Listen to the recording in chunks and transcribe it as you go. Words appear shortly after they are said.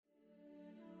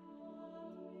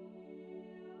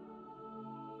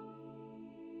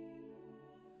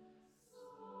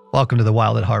Welcome to the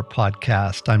Wild at Heart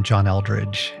podcast. I'm John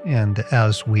Eldridge, and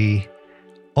as we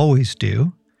always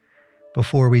do,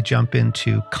 before we jump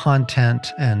into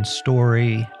content and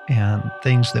story and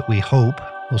things that we hope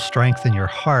will strengthen your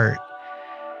heart,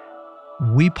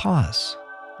 we pause.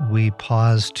 We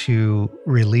pause to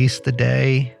release the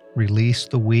day, release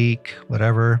the week,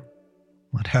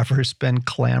 whatever's been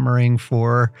clamoring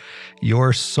for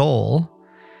your soul.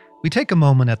 We take a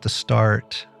moment at the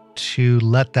start to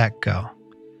let that go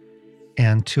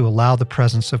and to allow the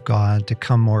presence of God to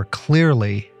come more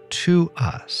clearly to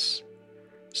us.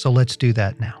 So let's do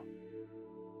that now.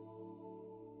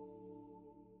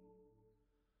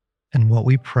 And what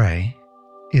we pray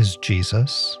is,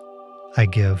 Jesus, I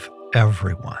give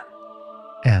everyone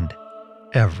and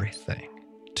everything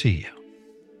to you.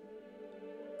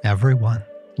 Everyone,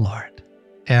 Lord,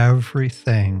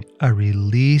 everything I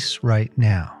release right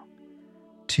now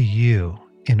to you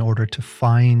in order to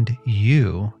find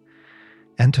you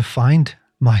and to find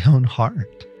my own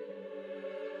heart.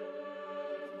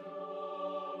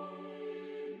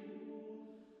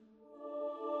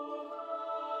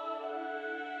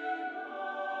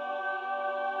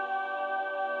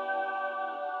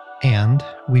 And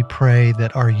we pray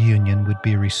that our union would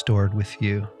be restored with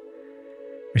you.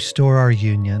 Restore our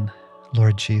union,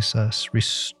 Lord Jesus.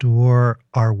 Restore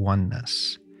our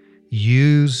oneness.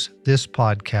 Use this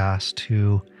podcast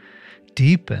to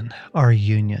deepen our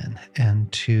union and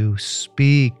to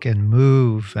speak and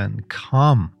move and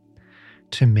come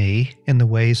to me in the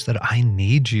ways that I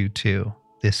need you to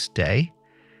this day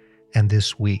and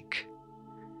this week.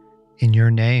 In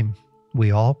your name,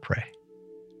 we all pray.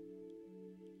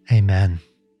 Amen.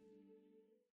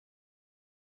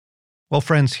 Well,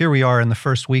 friends, here we are in the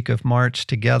first week of March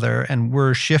together, and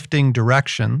we're shifting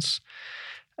directions.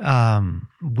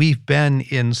 We've been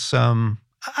in some,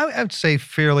 I would say,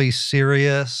 fairly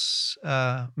serious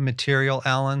material,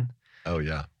 Alan. Oh,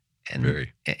 yeah. And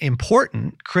very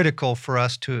important, critical for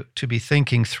us to be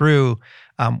thinking through.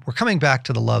 We're coming back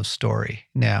to the love story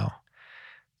now.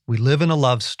 We live in a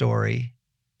love story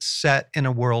set in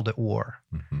a world at war.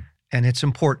 Mm-hmm. And it's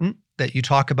important that you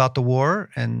talk about the war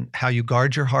and how you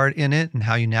guard your heart in it and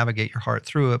how you navigate your heart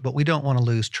through it, but we don't want to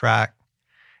lose track.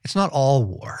 It's not all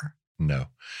war. No.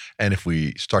 And if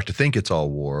we start to think it's all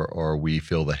war, or we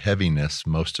feel the heaviness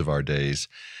most of our days,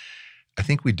 I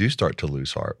think we do start to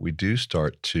lose heart. We do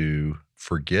start to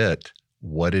forget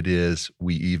what it is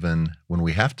when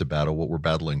we have to battle, what we're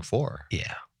battling for.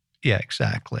 Yeah,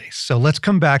 exactly. So let's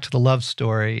come back to the love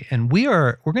story. And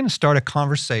we're going to start a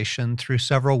conversation through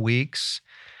several weeks,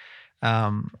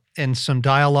 and some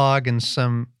dialogue and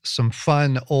some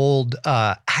fun old,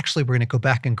 actually, we're going to go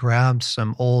back and grab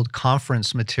some old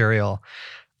conference material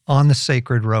on the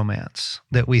sacred romance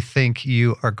that we think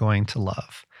you are going to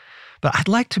love. But I'd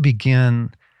like to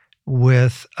begin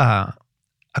with a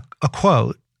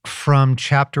quote from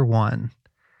chapter 1.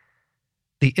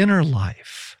 The inner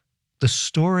life, the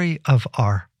story of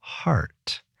our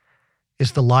heart,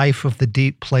 is the life of the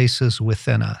deep places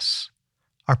within us,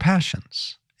 our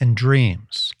passions and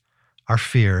dreams, our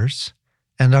fears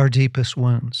and our deepest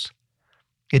wounds.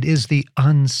 It is the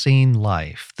unseen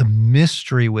life, the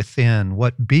mystery within,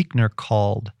 what Buechner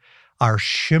called our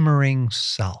shimmering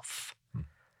self.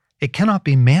 It cannot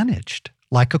be managed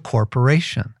like a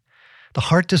corporation. The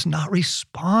heart does not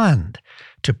respond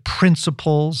to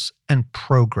principles and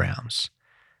programs.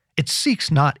 It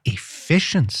seeks not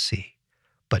efficiency,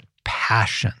 but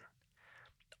passion.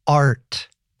 Art,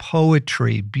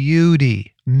 poetry,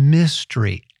 beauty,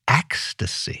 mystery,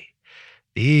 ecstasy.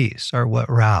 These are what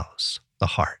rouse the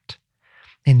heart.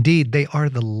 Indeed, they are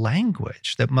the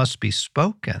language that must be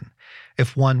spoken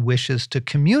if one wishes to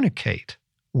communicate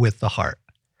with the heart.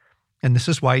 And this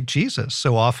is why Jesus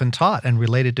so often taught and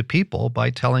related to people by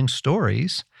telling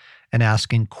stories and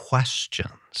asking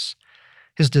questions.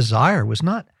 His desire was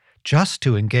not just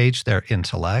to engage their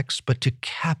intellects, but to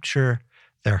capture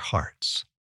their hearts.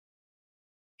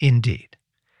 Indeed,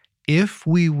 if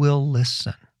we will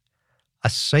listen, a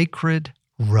sacred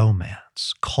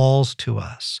romance calls to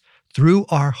us through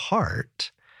our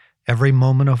heart every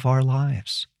moment of our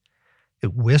lives.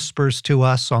 It whispers to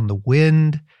us on the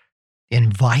wind,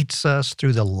 invites us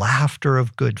through the laughter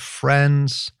of good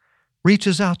friends,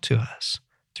 reaches out to us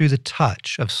through the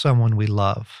touch of someone we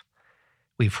love.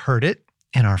 We've heard it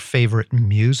in our favorite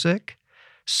music,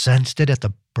 sensed it at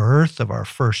the birth of our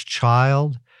first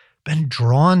child, been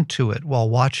drawn to it while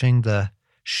watching the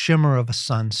shimmer of a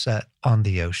sunset on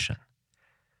the ocean.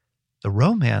 The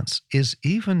romance is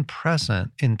even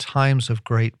present in times of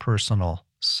great personal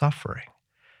suffering.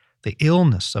 The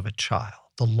illness of a child,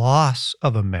 the loss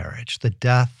of a marriage, the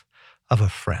death of a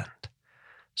friend.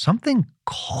 Something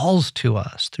calls to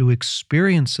us through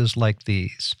experiences like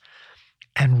these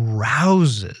and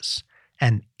rouses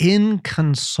an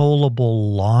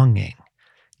inconsolable longing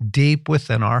deep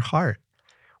within our heart,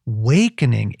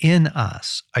 wakening in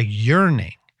us a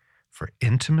yearning for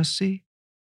intimacy,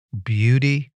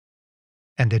 beauty,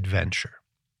 and adventure.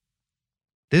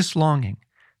 This longing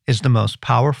is the most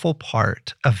powerful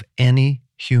part of any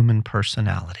human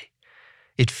personality.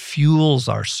 It fuels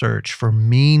our search for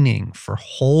meaning, for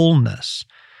wholeness,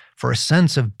 for a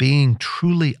sense of being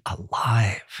truly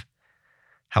alive.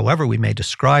 However we may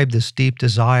describe this deep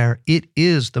desire, it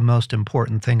is the most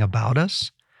important thing about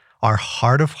us, our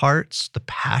heart of hearts, the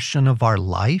passion of our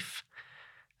life,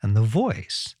 and the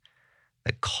voice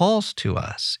that calls to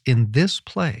us in this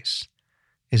place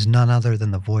is none other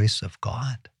than the voice of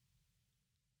God.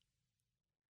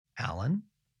 Alan?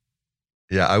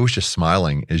 Yeah, I was just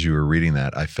smiling as you were reading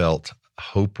that. I felt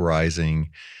hope rising.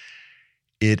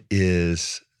 It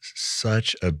is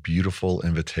such a beautiful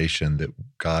invitation that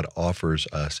God offers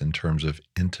us in terms of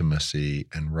intimacy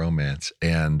and romance.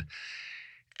 And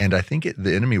I think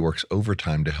the enemy works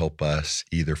overtime to help us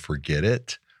either forget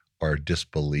it or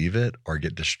disbelieve it or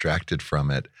get distracted from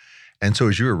it. And so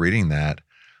as you were reading that,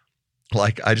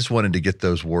 like I just wanted to get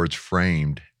those words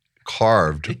framed,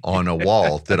 carved on a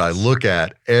wall that I look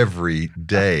at every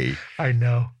day. I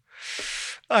know.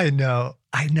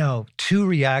 Two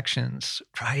reactions,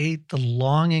 right? The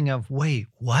longing of, wait,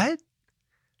 what?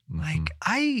 Like,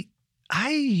 I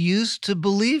used to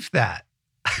believe that.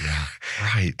 Yeah,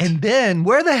 right. And then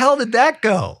where the hell did that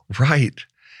go? Right.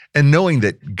 And knowing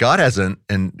that God hasn't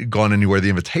gone anywhere, the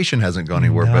invitation hasn't gone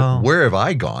anywhere, but where have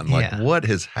I gone? Like, what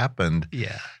has happened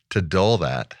to dull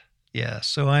that? Yeah.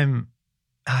 So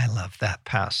I love that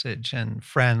passage. And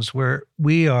friends,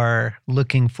 we are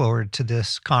looking forward to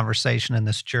this conversation and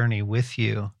this journey with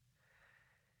you.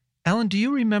 Ellen, do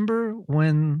you remember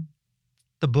when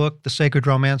the book, The Sacred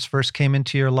Romance, first came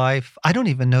into your life? I don't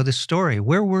even know this story.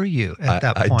 Where were you at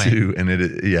that point? I do.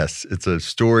 And yes, it's a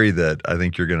story that I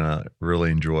think you're going to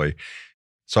really enjoy.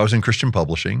 So I was in Christian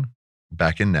publishing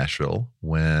back in Nashville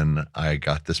when I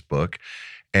got this book.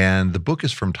 And the book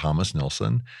is from Thomas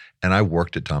Nelson, and I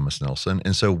worked at Thomas Nelson.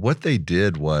 And so what they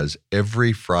did was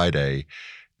every Friday,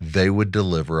 they would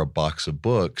deliver a box of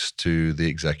books to the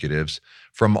executives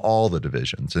from all the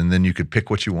divisions. And then you could pick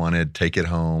what you wanted, take it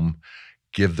home,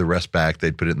 give the rest back.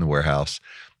 They'd put it in the warehouse.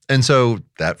 And so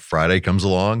that Friday comes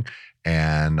along,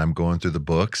 and I'm going through the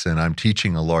books, and I'm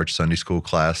teaching a large Sunday school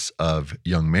class of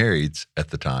young marrieds at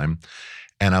the time.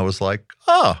 And I was like,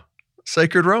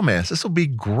 Sacred Romance. This will be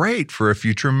great for a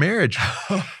future marriage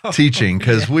teaching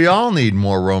because we all need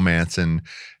more romance, and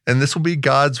this will be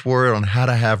God's word on how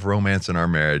to have romance in our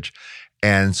marriage.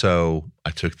 And so I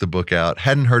took the book out,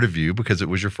 hadn't heard of you because it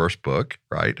was your first book,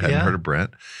 right? Hadn't heard of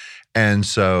Brent. And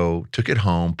so took it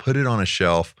home, put it on a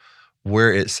shelf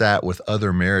where it sat with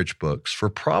other marriage books for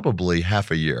probably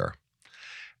half a year.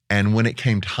 And when it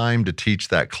came time to teach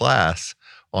that class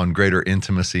on greater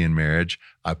intimacy in marriage,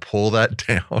 I pull that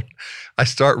down, I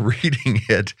start reading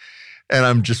it, and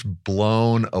I'm just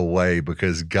blown away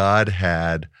because God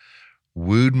had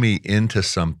wooed me into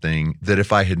something that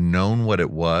if I had known what it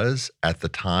was at the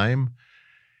time,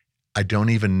 I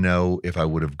don't even know if I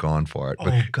would have gone for it.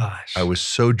 Oh, gosh. I was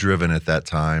so driven at that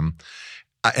time.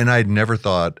 And I'd never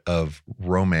thought of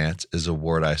romance as a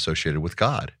word I associated with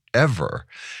God, ever.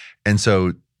 And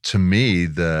so to me,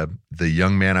 the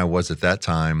young man I was at that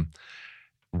time,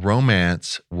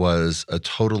 romance was a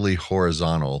totally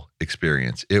horizontal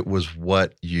experience. It was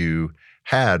what you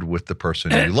had with the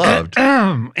person you loved.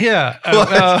 Not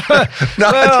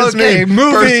just me.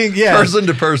 Moving, person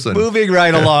to person. Moving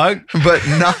right along. But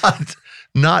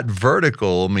not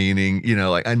vertical, meaning,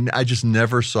 like I just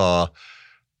never saw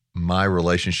my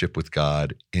relationship with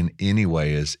God in any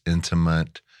way as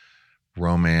intimate,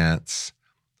 romance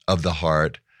of the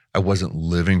heart. I wasn't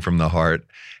living from the heart.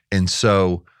 And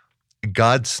so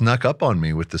God snuck up on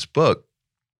me with this book.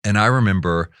 And I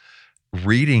remember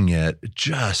reading it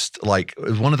just like it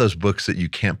was one of those books that you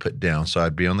can't put down. So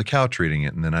I'd be on the couch reading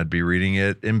it, and then I'd be reading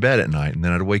it in bed at night, and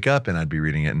then I'd wake up and I'd be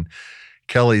reading it. And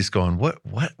Kelly's going,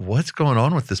 what's going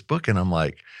on with this book? And I'm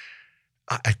like,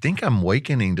 I think I'm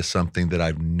awakening to something that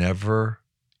I've never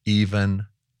even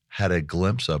had a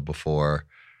glimpse of before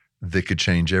that could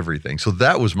change everything. So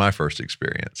that was my first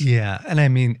experience. Yeah. And I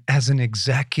mean, as an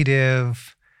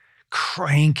executive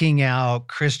cranking out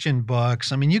Christian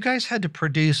books, I mean, you guys had to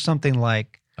produce something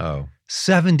like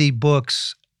 70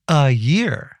 books a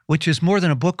year, which is more than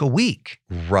a book a week.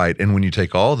 Right. And when you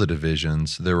take all the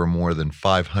divisions, there were more than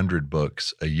 500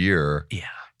 books a year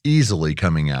easily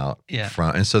coming out Yeah.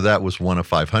 from. And so that was one of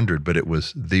 500, but it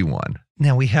was the one.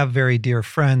 Now, we have very dear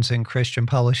friends in Christian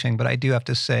publishing, but I do have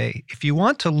to say, if you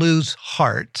want to lose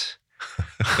heart,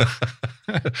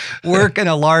 work in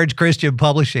a large Christian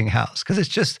publishing house, because it's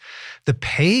just the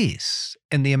pace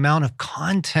and the amount of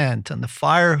content and the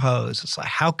fire hose. It's like,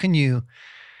 how can you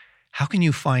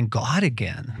find God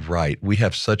again? Right. We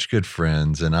have such good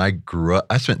friends. And I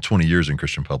spent 20 years in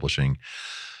Christian publishing,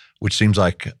 which seems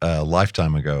like a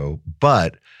lifetime ago.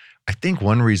 But I think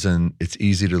one reason it's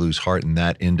easy to lose heart in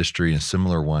that industry and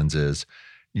similar ones is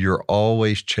you're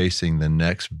always chasing the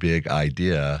next big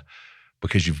idea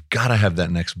because you've got to have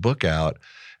that next book out.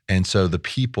 And so the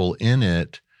people in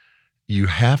it, you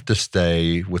have to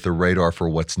stay with a radar for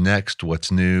what's next,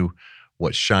 what's new,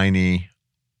 what's shiny.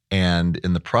 And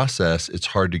in the process, it's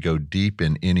hard to go deep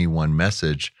in any one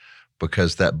message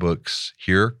because that book's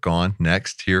here, gone,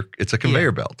 next, here. It's a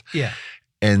conveyor belt. Yeah.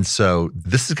 And so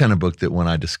this is the kind of book that when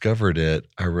I discovered it,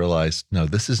 I realized, no,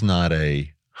 this is not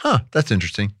that's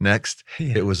interesting. Next.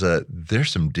 Yeah. It was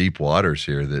there's some deep waters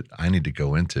here that I need to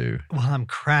go into. Well, I'm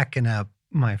cracking up,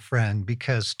 my friend,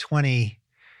 because 20,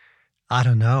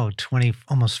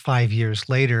 almost 5 years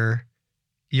later,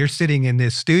 you're sitting in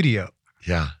this studio.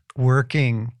 Yeah.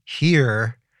 Working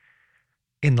here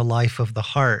in the life of the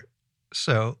heart.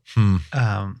 So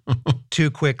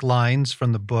 2 quick lines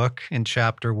from the book in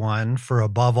chapter 1. For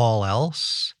above all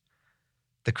else,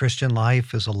 the Christian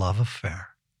life is a love affair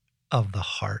of the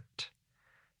heart.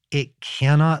 It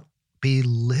cannot be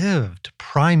lived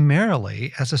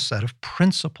primarily as a set of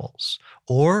principles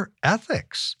or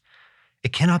ethics.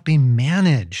 It cannot be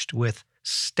managed with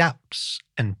steps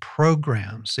and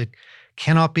programs. It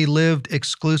cannot be lived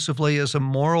exclusively as a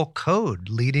moral code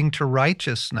leading to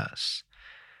righteousness.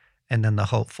 And then the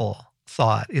hopeful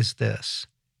thought is this: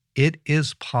 it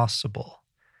is possible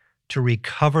to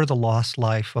recover the lost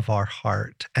life of our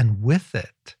heart, and with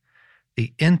it,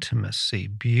 the intimacy,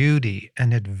 beauty,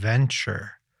 and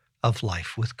adventure of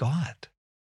life with God.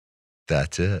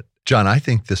 That's it. John, I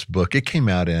think this book, it came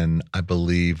out in, I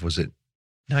believe, was it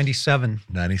 97.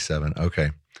 97?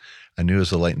 Okay. I knew it was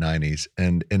the late 90s.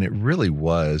 And it really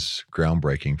was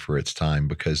groundbreaking for its time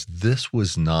because this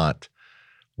was not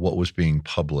what was being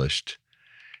published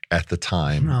at the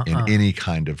time in any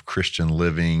kind of Christian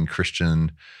living,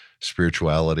 Christian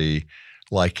spirituality.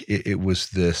 Like it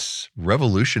was this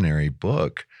revolutionary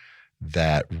book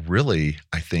that really,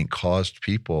 I think, caused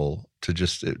people to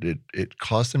just, it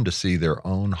caused them to see their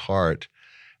own heart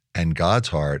and God's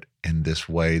heart in this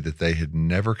way that they had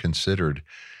never considered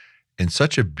in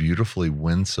such a beautifully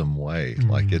winsome way.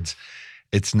 Like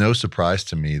it's no surprise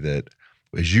to me that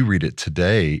as you read it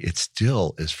today, it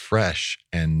still is fresh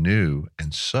and new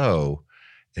and so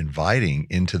inviting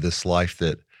into this life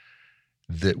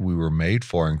that we were made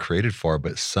for and created for,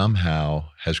 but somehow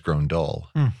has grown dull.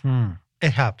 Mm-hmm.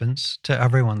 It happens to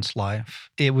everyone's life.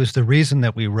 It was the reason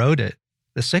that we wrote it.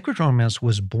 The Sacred Romance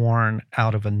was born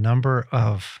out of a number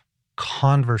of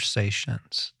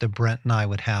conversations that Brent and I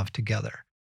would have together.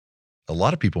 A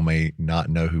lot of people may not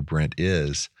know who Brent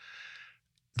is.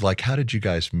 Like, how did you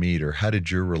guys meet, or how did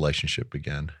your relationship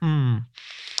begin?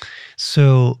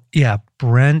 So, yeah,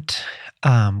 Brent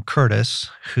Curtis,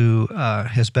 who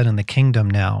has been in the kingdom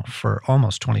now for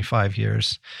almost 25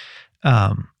 years,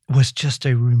 was just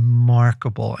a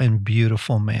remarkable and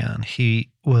beautiful man. He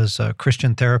was a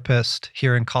Christian therapist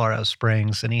here in Colorado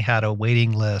Springs, and he had a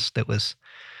waiting list that was,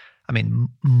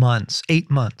 8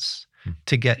 months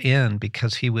to get in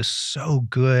because he was so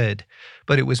good.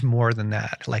 But it was more than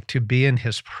that. Like, to be in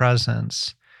his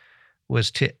presence was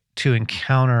to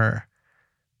encounter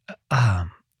a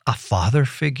father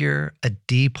figure, a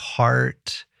deep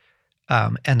heart,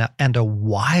 and a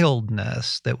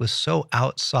wildness that was so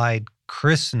outside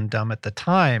Christendom at the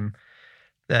time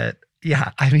that,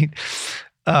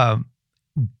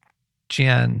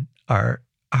 Jen, our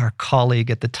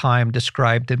colleague at the time,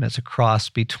 described him as a cross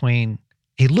between,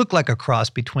 he looked like a cross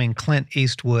between Clint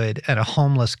Eastwood and a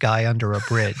homeless guy under a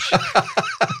bridge.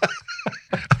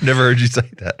 I've never heard you say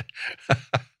that.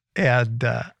 And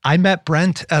I met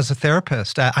Brent as a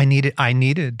therapist. I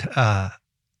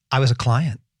was a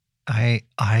client.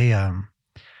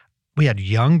 We had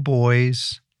young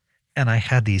boys, and I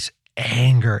had these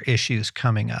anger issues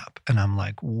coming up. And I'm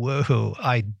like, whoa,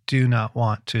 I do not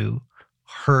want to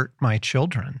hurt my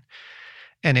children.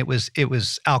 And it was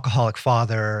alcoholic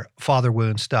father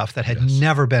wound stuff that had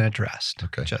never been addressed.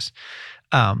 Okay.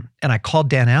 And I called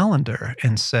Dan Allender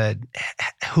and said,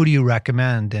 who do you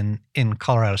recommend in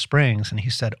Colorado Springs? And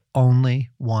he said, only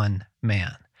one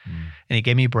man. And he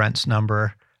gave me Brent's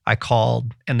number. I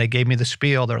called, and they gave me the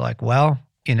spiel. They're like, well,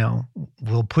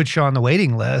 we'll put you on the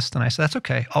waiting list. And I said, that's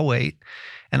okay, I'll wait.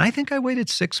 And I think I waited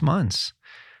 6 months.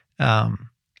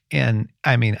 And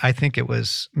I mean, I think it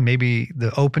was maybe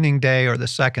the opening day or the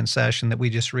second session that we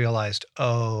just realized,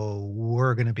 oh,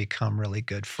 we're going to become really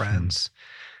good friends.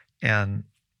 And,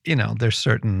 there's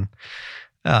certain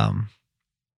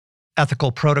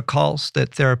ethical protocols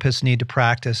that therapists need to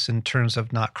practice in terms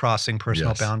of not crossing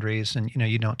personal boundaries. And,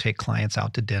 you don't take clients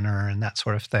out to dinner and that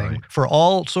sort of thing for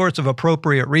all sorts of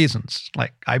appropriate reasons.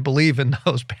 Like, I believe in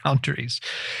those boundaries,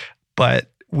 but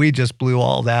we just blew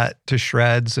all that to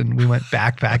shreds, and we went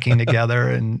backpacking together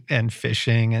and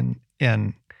fishing.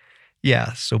 And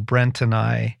yeah, so Brent and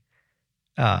I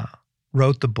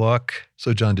wrote the book.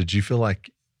 So John, did you feel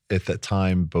like at that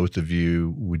time, both of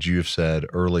you, would you have said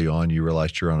early on you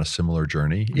realized you're on a similar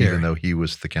journey, even though he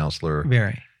was the counselor?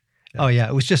 Very. Yeah. Oh yeah,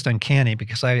 it was just uncanny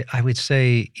because I would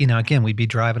say, again, we'd be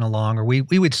driving along, or we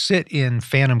would sit in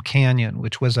Phantom Canyon,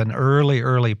 which was an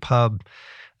early pub,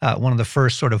 one of the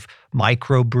first sort of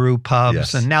micro brew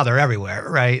pubs, and now they're everywhere,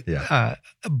 right? Yeah.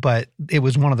 But it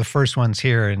was one of the first ones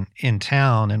here in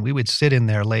town, and we would sit in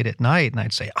there late at night, and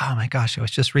I'd say, oh my gosh, I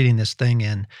was just reading this thing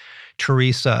in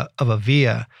Teresa of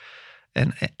Avila,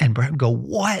 and Brent would go,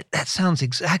 what? That sounds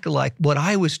exactly like what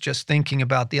I was just thinking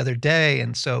about the other day.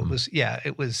 And so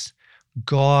it was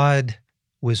God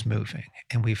was moving,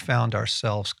 and we found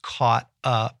ourselves caught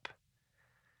up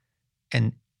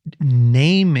and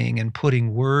naming and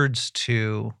putting words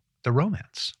to the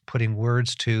romance, putting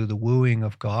words to the wooing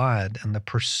of God and the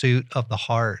pursuit of the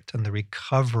heart and the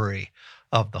recovery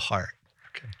of the heart.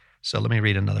 Okay. So let me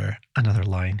read another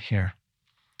line here.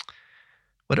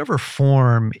 Whatever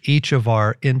form each of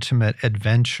our intimate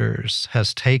adventures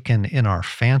has taken in our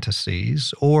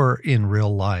fantasies or in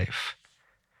real life,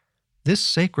 this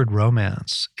sacred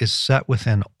romance is set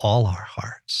within all our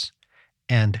hearts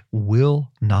and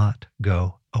will not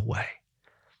go away.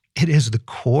 It is the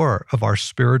core of our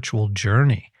spiritual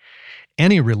journey.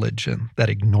 Any religion that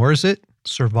ignores it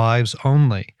survives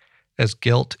only as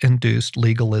guilt-induced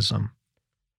legalism,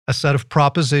 a set of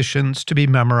propositions to be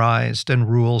memorized and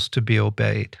rules to be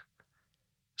obeyed.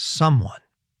 Someone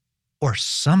or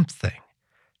something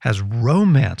has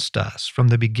romanced us from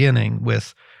the beginning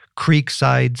with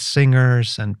creekside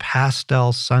singers and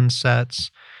pastel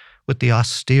sunsets, with the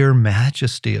austere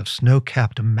majesty of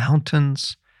snow-capped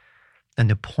mountains and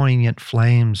the poignant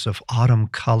flames of autumn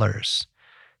colors,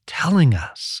 telling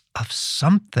us of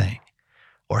something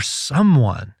or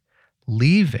someone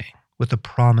leaving with a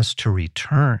promise to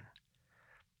return.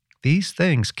 These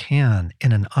things can,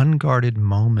 in an unguarded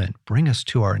moment, bring us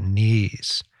to our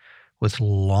knees with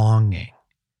longing.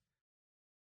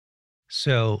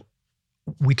 So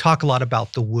we talk a lot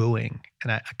about the wooing,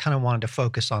 and I kind of wanted to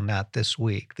focus on that this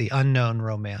week, the unknown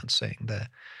romancing.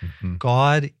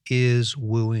 God is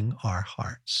wooing our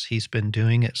hearts. He's been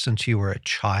doing it since you were a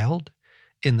child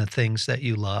in the things that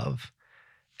you love.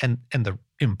 And the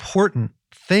important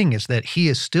thing is that he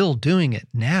is still doing it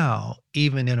now,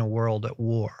 even in a world at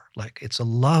war. Like, it's a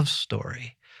love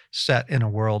story set in a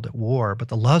world at war, but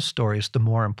the love story is the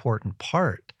more important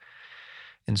part.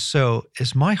 And so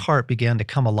as my heart began to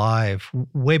come alive,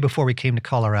 way before we came to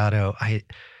Colorado,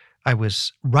 I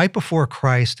was right before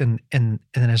Christ, and then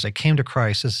as I came to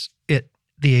Christ at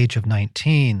the age of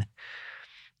 19,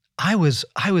 I was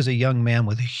a young man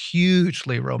with a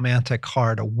hugely romantic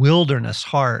heart, a wilderness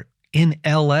heart in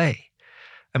LA.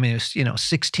 I mean, it was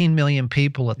 16 million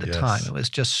people at the time. It was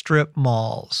just strip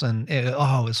malls, and it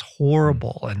was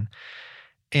horrible.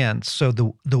 And so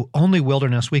the only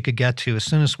wilderness we could get to, as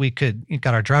soon as we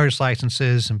got our driver's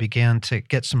licenses and began to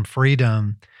get some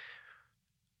freedom,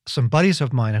 some buddies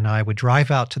of mine and I would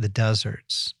drive out to the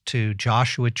deserts, to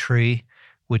Joshua Tree,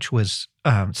 which was,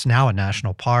 it's now a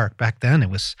national park. Back then it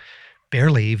was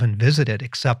barely even visited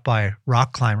except by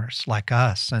rock climbers like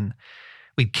us. And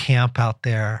we'd camp out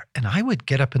there, and I would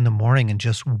get up in the morning and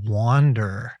just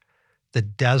wander the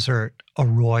desert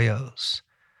arroyos,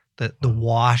 the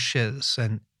washes,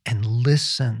 and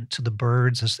listen to the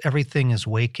birds as everything is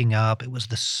waking up. It was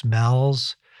the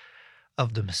smells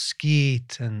of the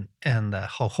mesquite and the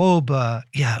jojoba.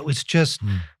 Yeah, it was just,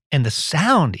 and the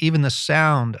sound, even the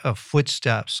sound of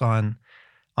footsteps on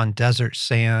desert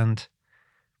sand,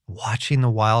 watching the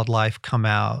wildlife come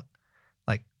out.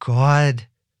 Like, God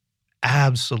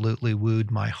absolutely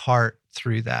wooed my heart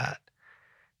through that.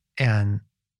 And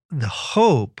the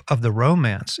hope of the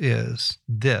romance is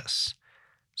this.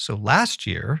 So last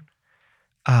year,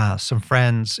 some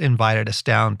friends invited us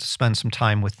down to spend some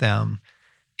time with them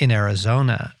in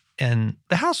Arizona. And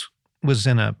the house was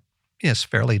in a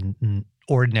fairly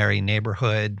ordinary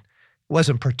neighborhood. It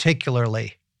wasn't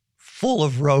particularly full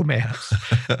of romance,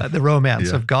 the romance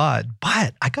Yeah. of God.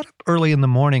 But I got up early in the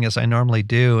morning, as I normally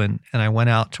do, and I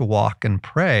went out to walk and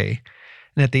pray.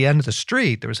 And at the end of the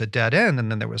street, there was a dead end,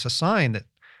 and then there was a sign that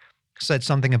said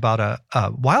something about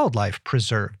a wildlife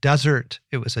preserve, desert.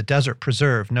 It was a desert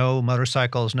preserve, no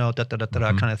motorcycles, no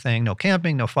Mhm. kind of thing, no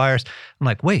camping, no fires. I'm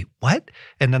like, wait, what?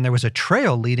 And then there was a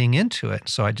trail leading into it.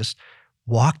 So I just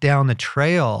walked down the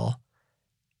trail,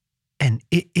 and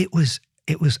it was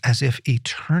as if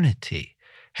eternity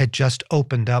had just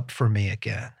opened up for me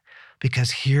again,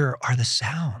 because here are the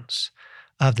sounds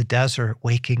of the desert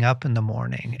waking up in the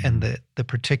morning, and Mm. the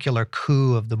particular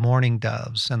coo of the mourning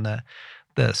doves, and the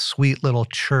sweet little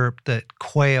chirp that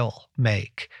quail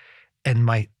make, and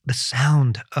the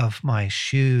sound of my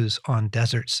shoes on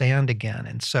desert sand again.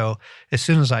 And so as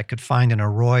soon as I could find an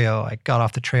arroyo, I got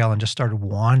off the trail and just started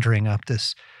wandering up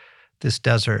this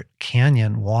desert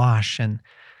canyon wash, and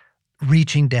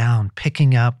reaching down,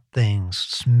 picking up things,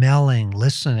 smelling,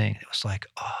 listening. It was like,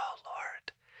 oh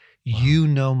Lord, Wow. you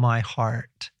know my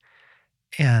heart,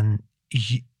 and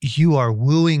you are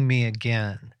wooing me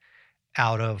again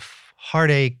out of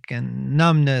heartache and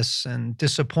numbness and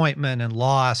disappointment and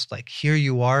loss. Like, here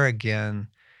you are again.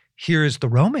 Here is the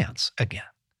romance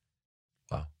again.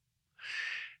 Wow.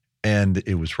 And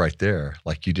it was right there.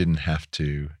 Like, you didn't have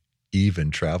to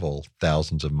even travel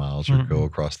thousands of miles or go Mm-mm.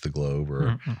 across the globe.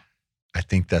 Or Mm-mm. I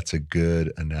think that's a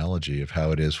good analogy of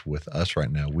how it is with us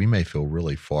right now. We may feel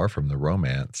really far from the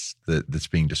romance that's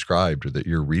being described or that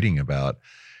you're reading about.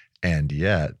 And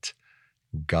yet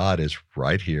God is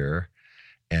right here,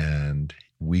 and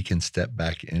we can step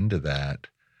back into that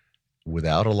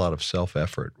without a lot of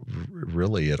self-effort,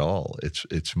 really at all.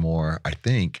 It's more, I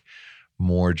think,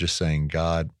 more just saying,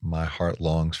 God, my heart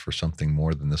longs for something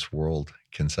more than this world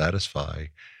can satisfy.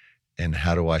 And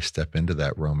how do I step into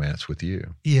that romance with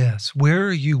you? Yes. Where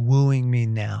are you wooing me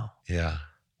now? Yeah.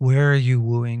 Where are you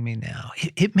wooing me now?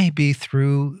 It may be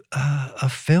through a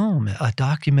film, a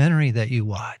documentary that you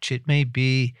watch. It may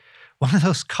be one of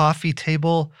those coffee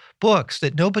table books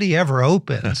that nobody ever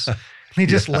opens. They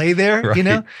just Yeah. lay there,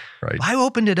 Right. Right. I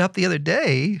opened it up the other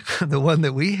day, the one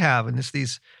that we have, and it's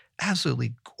these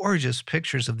absolutely gorgeous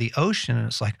pictures of the ocean. And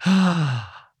it's like,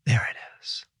 ah, there it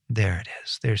is. There it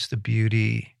is. There's the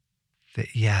beauty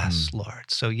that, yes, Mm. Lord.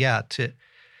 So yeah,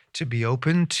 to be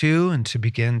open to and to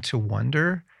begin to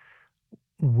wonder,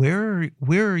 where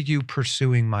are you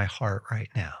pursuing my heart right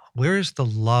now? Where is the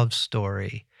love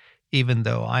story, even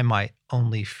though I might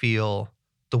only feel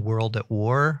the world at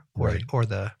war, Right. or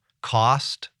the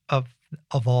cost of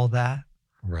all that?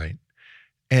 Right.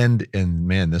 And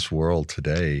man, this world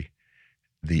today,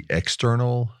 the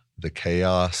external, the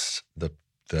chaos,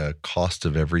 the cost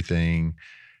of everything,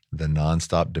 the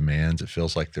nonstop demands, it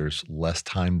feels like there's less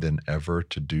time than ever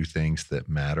to do things that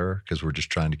matter because we're just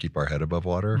trying to keep our head above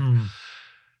water. Mm.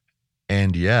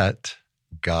 And yet,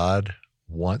 God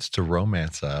wants to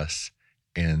romance us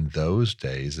in those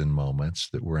days and moments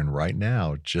that we're in right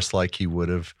now, just like he would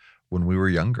have when we were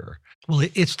younger. Well,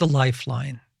 it's the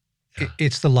lifeline. Yeah.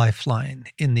 It's the lifeline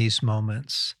in these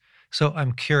moments. So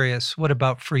I'm curious, what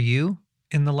about for you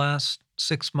in the last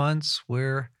 6 months?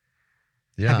 Where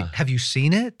Yeah. have you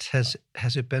seen it? Has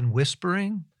it been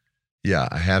whispering? Yeah,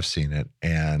 I have seen it.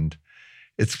 And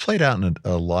it's played out in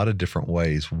a lot of different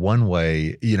ways. One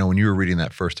way, when you were reading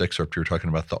that first excerpt, you were talking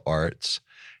about the arts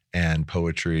and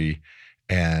poetry.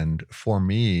 And for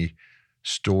me,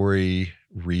 story,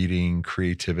 reading,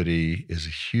 creativity is a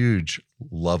huge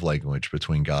love language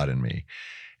between God and me.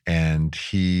 And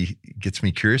he gets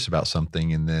me curious about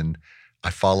something, and then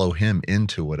I follow him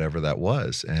into whatever that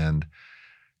was. And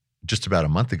just about a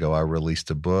month ago, I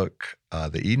released a book,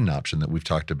 The Eden Option, that we've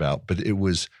talked about, but it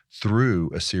was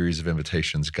through a series of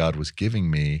invitations God was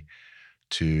giving me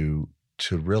to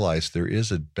realize there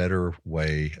is a better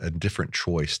way, a different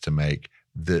choice to make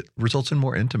that results in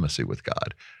more intimacy with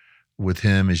God, with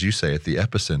him, as you say, at the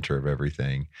epicenter of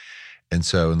everything. And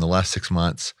so in the last 6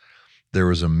 months, there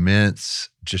was immense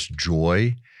just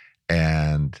joy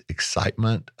and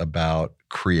excitement about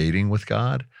creating with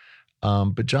God.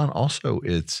 But John, also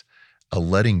it's a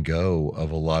letting go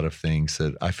of a lot of things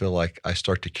that I feel like I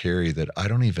start to carry that I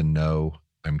don't even know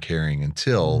I'm carrying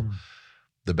until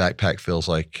the backpack feels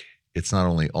like it's not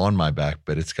only on my back,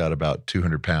 but it's got about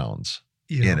 200 pounds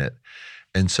in it.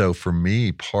 And so for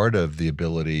me, part of the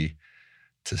ability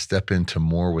to step into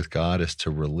more with God is to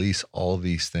release all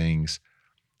these things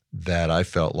that I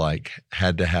felt like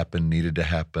had to happen, needed to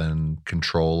happen,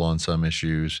 control on some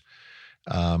issues.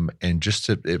 And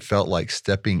it felt like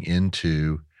stepping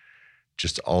into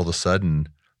just all of a sudden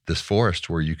this forest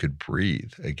where you could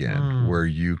breathe again, where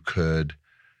you could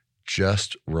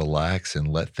just relax and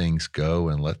let things go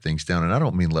and let things down. And I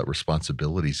don't mean let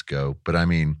responsibilities go, but I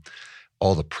mean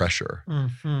all the pressure.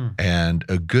 Mm-hmm. And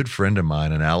a good friend of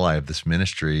mine, an ally of this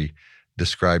ministry,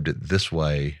 described it this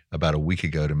way about a week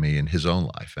ago to me in his own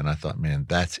life. And I thought, man,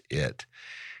 that's it.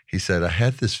 He said, I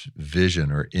had this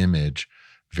vision or image,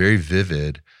 very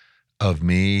vivid, of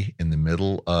me in the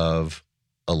middle of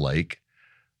a lake.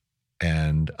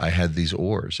 And I had these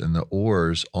oars, and the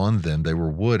oars on them, they were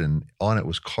wood, and on it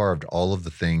was carved all of the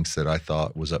things that I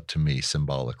thought was up to me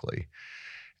symbolically.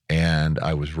 And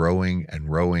I was rowing and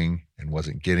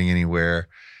wasn't getting anywhere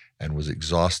and was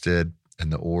exhausted,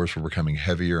 and the oars were becoming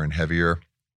heavier and heavier.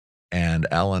 And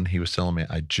Alan, he was telling me,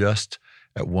 I just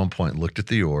at one point looked at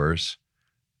the oars,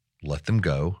 let them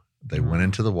go. They went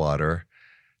into the water,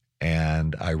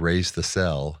 and I raised the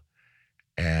sail.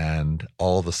 And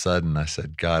all of a sudden I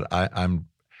said, God, I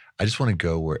just want to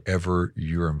go wherever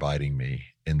you're inviting me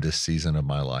in this season of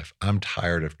my life. I'm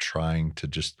tired of trying to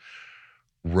just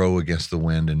row against the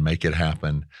wind and make it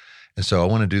happen. And so I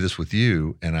want to do this with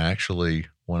you. And I actually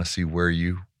want to see where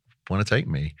you want to take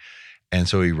me. And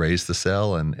so he raised the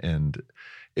sail, and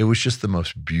it was just the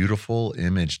most beautiful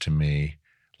image to me.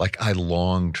 Like I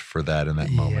longed for that in that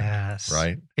moment, Yes.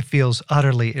 right? It feels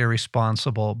utterly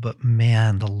irresponsible, but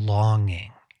man, the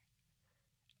longing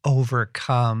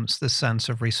overcomes the sense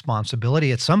of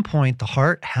responsibility. At some point, the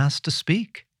heart has to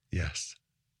speak. Yes.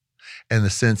 And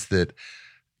the sense that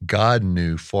God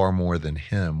knew far more than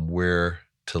him where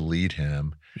to lead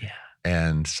him. Yeah.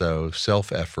 And so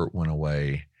self-effort went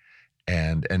away.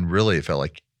 And really it felt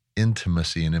like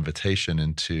intimacy and invitation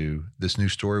into this new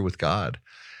story with God.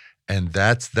 And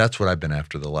that's what I've been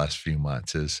after the last few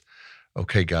months is,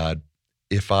 okay, God,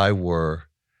 if I were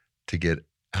to get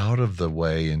out of the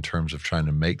way in terms of trying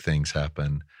to make things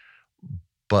happen,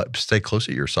 but stay close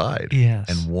at your side Yes.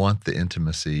 and want the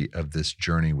intimacy of this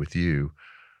journey with you,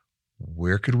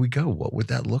 where could we go? What would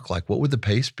that look like? What would the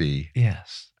pace be?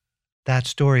 Yes. That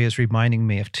story is reminding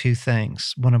me of two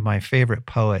things. One of my favorite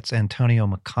poets, Antonio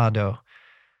Machado,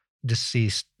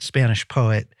 deceased Spanish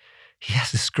poet, he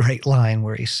has this great line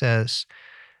where he says,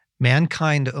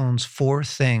 mankind owns four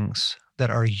things that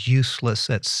are useless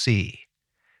at sea: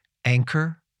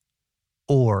 anchor,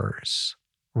 oars,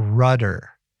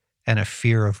 rudder, and a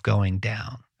fear of going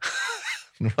down.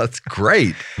 That's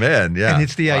great, man. Yeah. And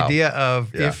it's the Wow. idea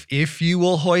of Yeah. if you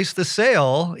will hoist the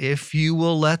sail, if you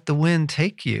will let the wind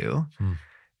take you. And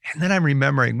then I'm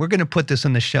remembering, we're going to put this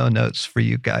in the show notes for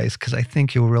you guys because I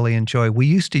think you'll really enjoy. We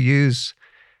used to use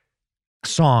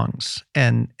songs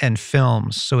and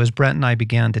films. So as Brent and I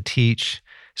began to teach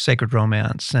sacred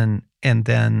romance, and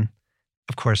then,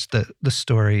 of course, the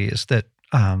story is that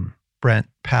Brent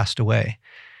passed away.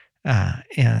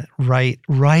 And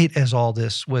right as all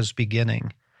this was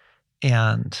beginning,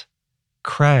 and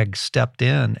Craig stepped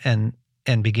in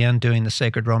and began doing the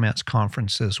Sacred Romance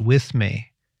conferences with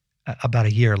me about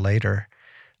a year later,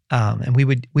 and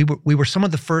we were some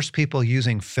of the first people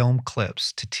using film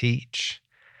clips to teach,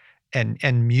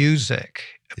 and music,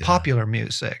 Yeah. popular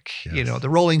music, Yes. the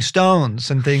Rolling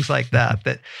Stones and things like that.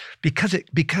 That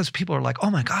because people are like, oh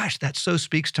my gosh, that so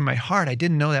speaks to my heart. I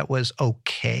didn't know that was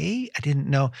okay. I didn't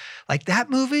know, like that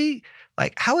movie,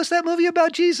 like how is that movie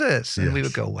about Jesus? And we Yes.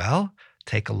 would go, well,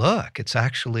 take a look. It's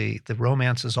actually, the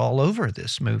romance is all over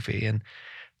this movie. And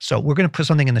so we're going to put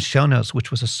something in the show notes,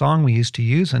 which was a song we used to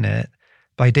use in it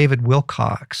by David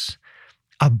Wilcox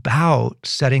about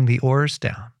setting the oars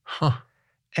down. Huh.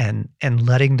 And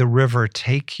letting the river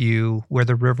take you where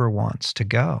the river wants to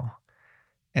go.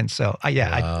 And so,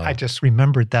 Wow. I just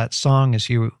remembered that song as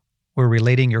you were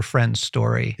relating your friend's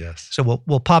story. Yes. So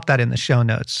we'll pop that in the show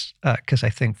notes because I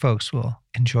think folks will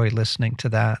enjoy listening to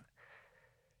that.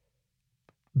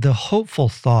 The hopeful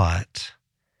thought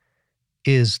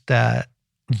is that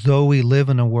though we live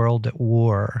in a world at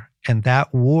war, and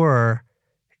that war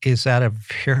is at a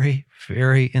very,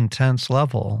 very intense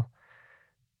level,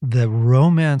 the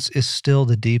romance is still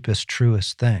the deepest,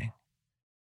 truest thing.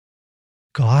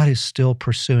 God is still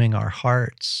pursuing our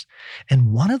hearts.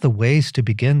 And one of the ways to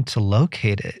begin to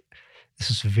locate it,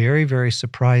 this is very, very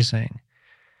surprising,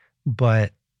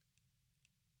 but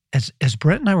as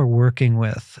Brent and I were working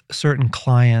with certain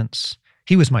clients,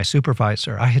 he was my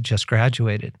supervisor. I had just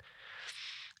graduated.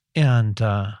 And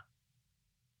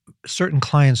certain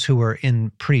clients who were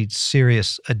in pretty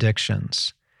serious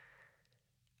addictions,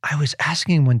 I was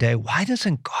asking one day, why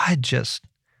doesn't God just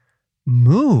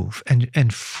move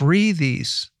and free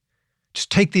these?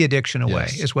 Just take the addiction away,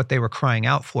 Yes. is what they were crying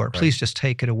out for. Please just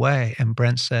take it away. And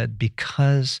Brent said,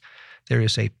 because there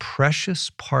is a precious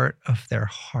part of their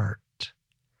heart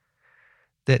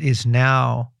that is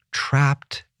now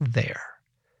trapped there.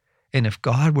 And if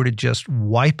God were to just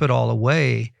wipe it all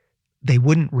away, they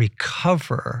wouldn't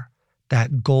recover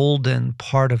that golden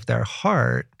part of their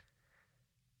heart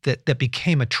that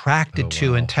became attracted Oh,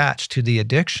 to wow. and attached to the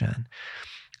addiction.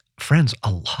 Friends,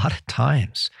 a lot of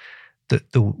times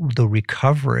the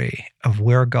recovery of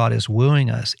where God is wooing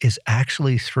us is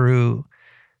actually through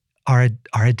our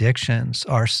addictions,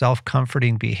 our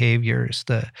self-comforting behaviors,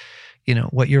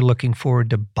 what you're looking forward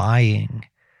to buying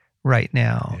right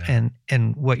now, Yeah.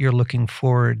 and what you're looking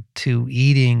forward to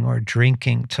eating or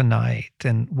drinking tonight,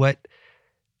 and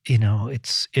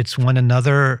it's when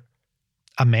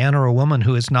a man or a woman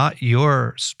who is not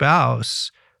your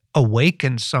spouse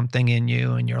awakens something in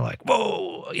you, and you're like,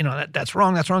 whoa, that's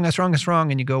wrong, that's wrong, that's wrong, that's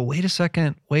wrong. And you go, wait a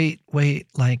second, wait,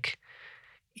 like,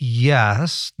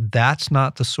 yes, that's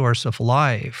not the source of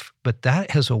life, but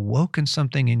that has awoken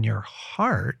something in your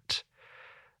heart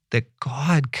that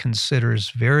God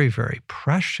considers very, very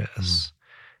precious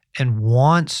and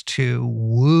wants to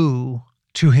woo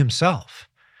to himself.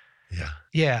 Yeah.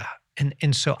 Yeah.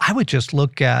 And so I would just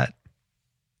look at,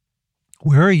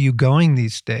 where are you going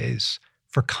these days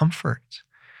for comfort?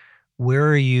 Where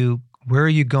are you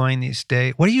going these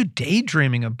days? What are you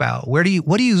daydreaming about? What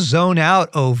do you zone out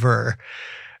over?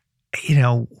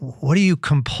 What are you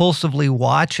compulsively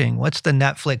watching? What's the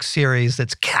Netflix series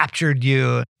that's captured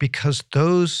you? Because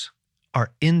those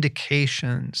are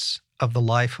indications of the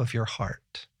life of your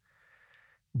heart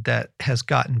that has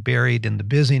gotten buried in the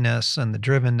busyness and the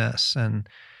drivenness and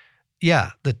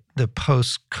the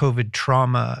post-COVID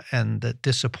trauma and the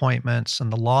disappointments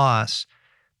and the loss,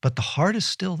 but the heart is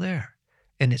still there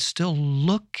and it's still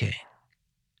looking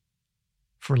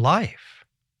for life.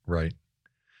 Right.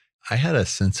 I had a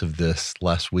sense of this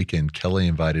last weekend. Kelly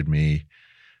invited me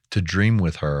to dream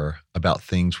with her about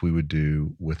things we would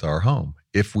do with our home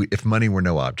if money were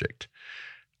no object,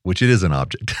 which it is an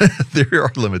object. There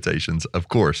are limitations, of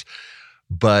course.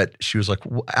 But she was like,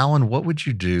 Alan, what would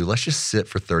you do? Let's just sit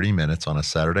for 30 minutes on a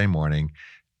Saturday morning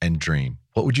and dream.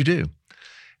 What would you do?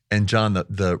 And John,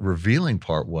 the revealing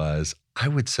part was, I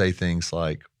would say things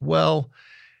like, well,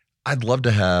 I'd love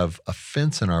to have a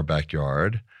fence in our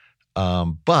backyard,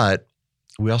 but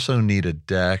we also need a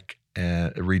deck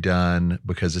redone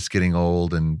because it's getting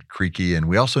old and creaky. And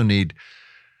we also need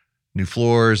new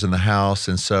floors in the house.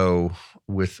 And so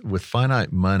with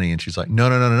finite money, and she's like,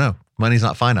 no, money's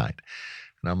not finite.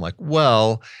 And I'm like,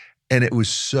 well, and it was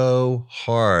so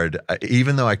hard.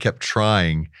 Even though I kept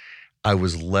trying, I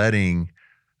was letting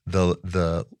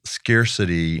the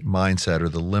scarcity mindset or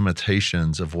the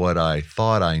limitations of what I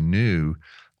thought I knew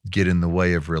get in the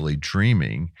way of really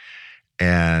dreaming.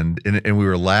 And we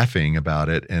were laughing about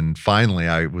it. And finally,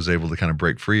 I was able to kind of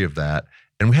break free of that.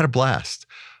 And we had a blast.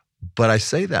 But I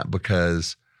say that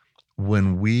because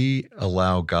when we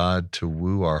allow God to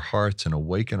woo our hearts and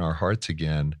awaken our hearts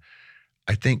again,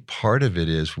 I think part of it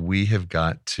is we have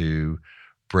got to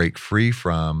break free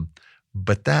from,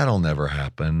 but that'll never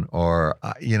happen. Or,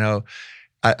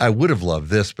 I would have loved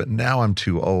this, but now I'm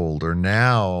too old, or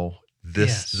now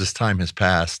this time has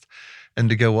passed. And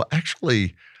to go, well,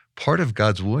 actually, part of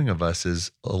God's wooing of us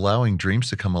is allowing dreams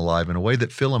to come alive in a way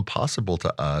that feel impossible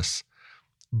to us,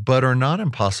 but are not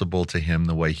impossible to him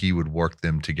the way he would work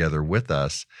them together with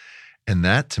us. And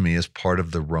that to me is part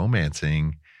of the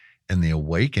romancing and the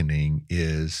awakening.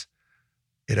 Is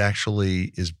it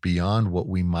actually is beyond what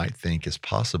we might think is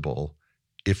possible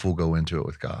if we'll go into it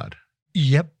with God.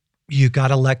 Yep. You got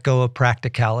to let go of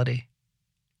practicality.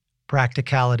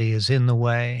 Practicality is in the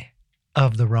way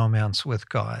of the romance with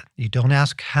God. You don't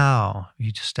ask how,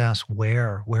 you just ask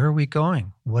where. Where are we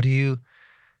going?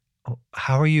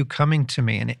 How are you coming to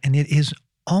me? And it is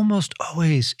almost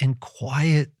always in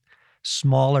quiet,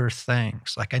 smaller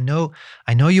things. Like I know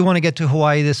you want to get to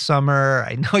Hawaii this summer.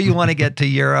 I know you want to get to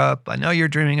Europe. I know you're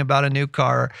dreaming about a new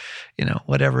car,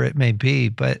 whatever it may be.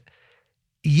 But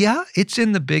yeah, it's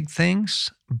in the big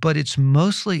things, but it's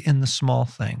mostly in the small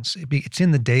things. It's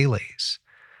in the dailies.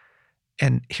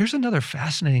 And here's another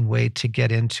fascinating way to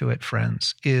get into it,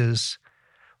 friends, is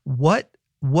what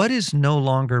is no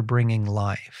longer bringing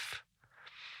life?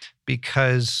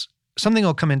 Because something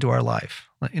will come into our life.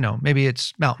 Maybe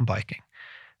it's mountain biking,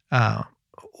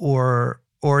 or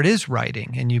it is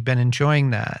writing, and you've been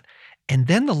enjoying that. And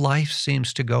then the life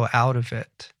seems to go out of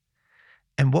it.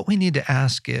 And what we need to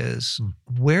ask is,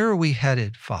 where are we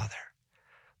headed, Father?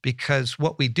 Because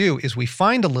what we do is we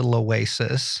find a little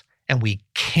oasis and we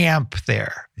camp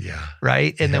there. Yeah.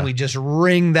 Right? And then we just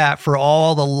wring that for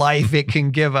all the life it can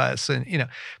give us. And,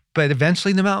 but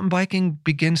eventually the mountain biking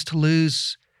begins to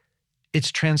lose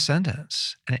its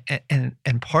transcendence.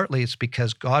 And partly it's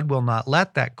because God will not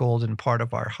let that golden part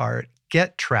of our heart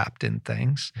get trapped in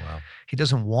things. Wow. He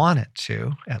doesn't want it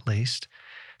to, at least.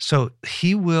 So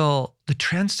the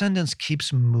transcendence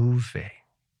keeps moving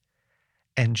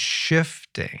and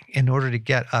shifting in order to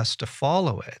get us to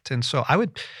follow it. And so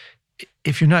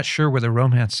if you're not sure where the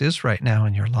romance is right now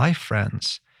in your life,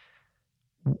 friends,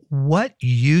 what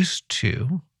used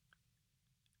to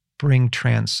bring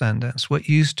transcendence, what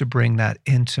used to bring that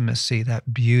intimacy,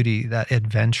 that beauty, that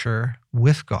adventure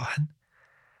with God,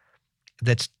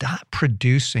 that's not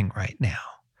producing right now?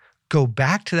 Go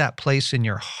back to that place in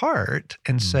your heart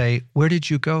and say, where did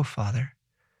you go, Father?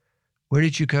 Where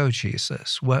did you go,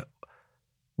 Jesus?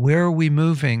 Where are we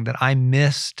moving that I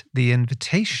missed the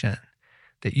invitation,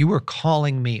 that you were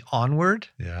calling me onward?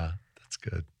 Yeah, that's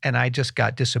good. And I just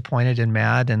got disappointed and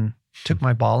mad and took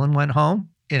my ball and went home.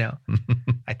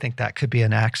 I think that could be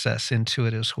an access into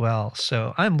it as well.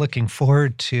 So I'm looking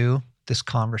forward to this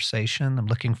conversation. I'm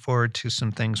looking forward to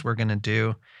some things we're going to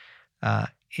do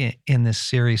in this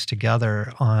series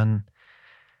together on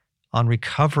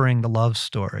recovering the love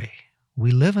story.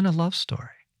 We live in a love story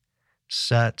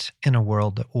set in a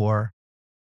world at war.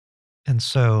 And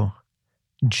so,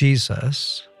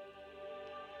 Jesus,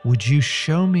 would you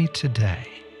show me today,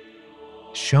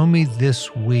 show me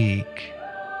this week,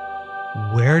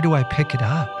 where do I pick it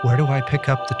up? Where do I pick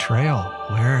up the trail?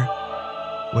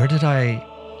 Where did I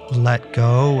let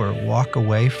go or walk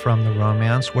away from the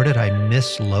romance? Where did I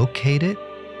mislocate it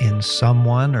in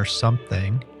someone or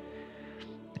something?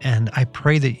 And I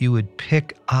pray that you would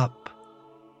pick up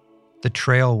the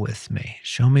trail with me.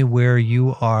 Show me where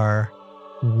you are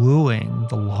wooing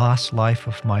the lost life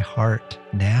of my heart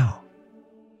now.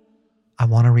 I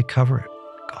want to recover it.